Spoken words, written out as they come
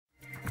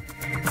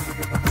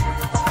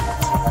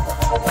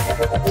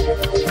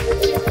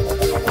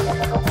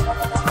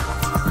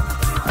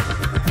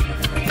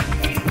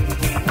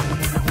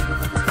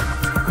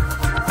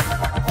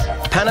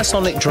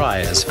Panasonic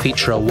dryers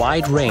feature a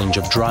wide range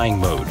of drying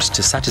modes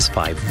to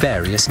satisfy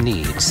various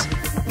needs.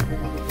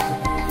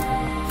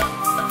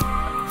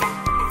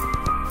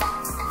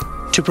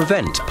 To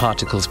prevent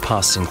particles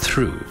passing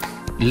through,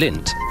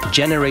 lint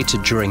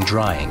generated during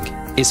drying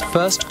is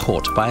first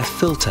caught by a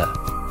filter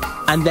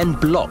and then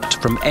blocked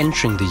from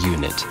entering the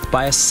unit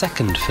by a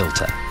second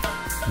filter.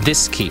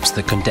 This keeps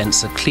the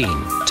condenser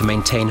clean to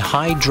maintain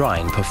high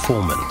drying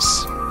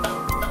performance.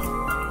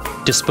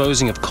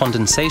 Disposing of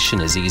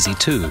condensation is easy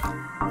too.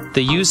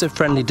 The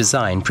user-friendly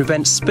design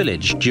prevents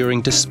spillage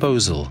during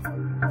disposal.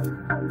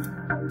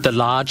 The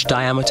large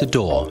diameter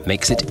door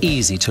makes it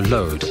easy to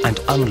load and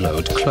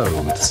unload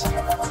clothes.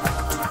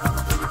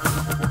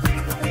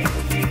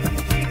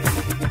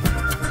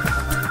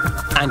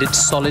 And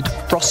its solid,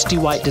 frosty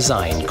white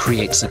design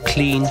creates a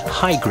clean,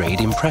 high-grade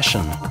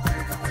impression.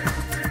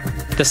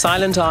 The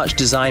silent arch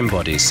design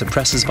body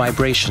suppresses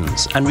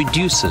vibrations and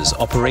reduces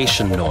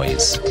operation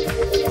noise.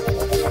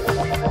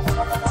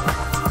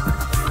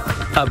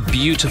 A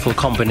beautiful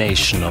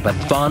combination of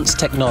advanced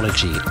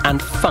technology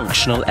and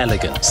functional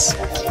elegance.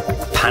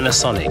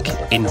 Panasonic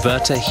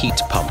Inverter Heat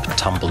Pump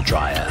Tumble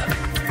Dryer.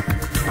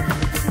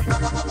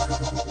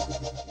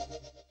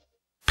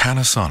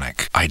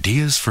 Panasonic,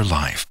 ideas for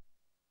life.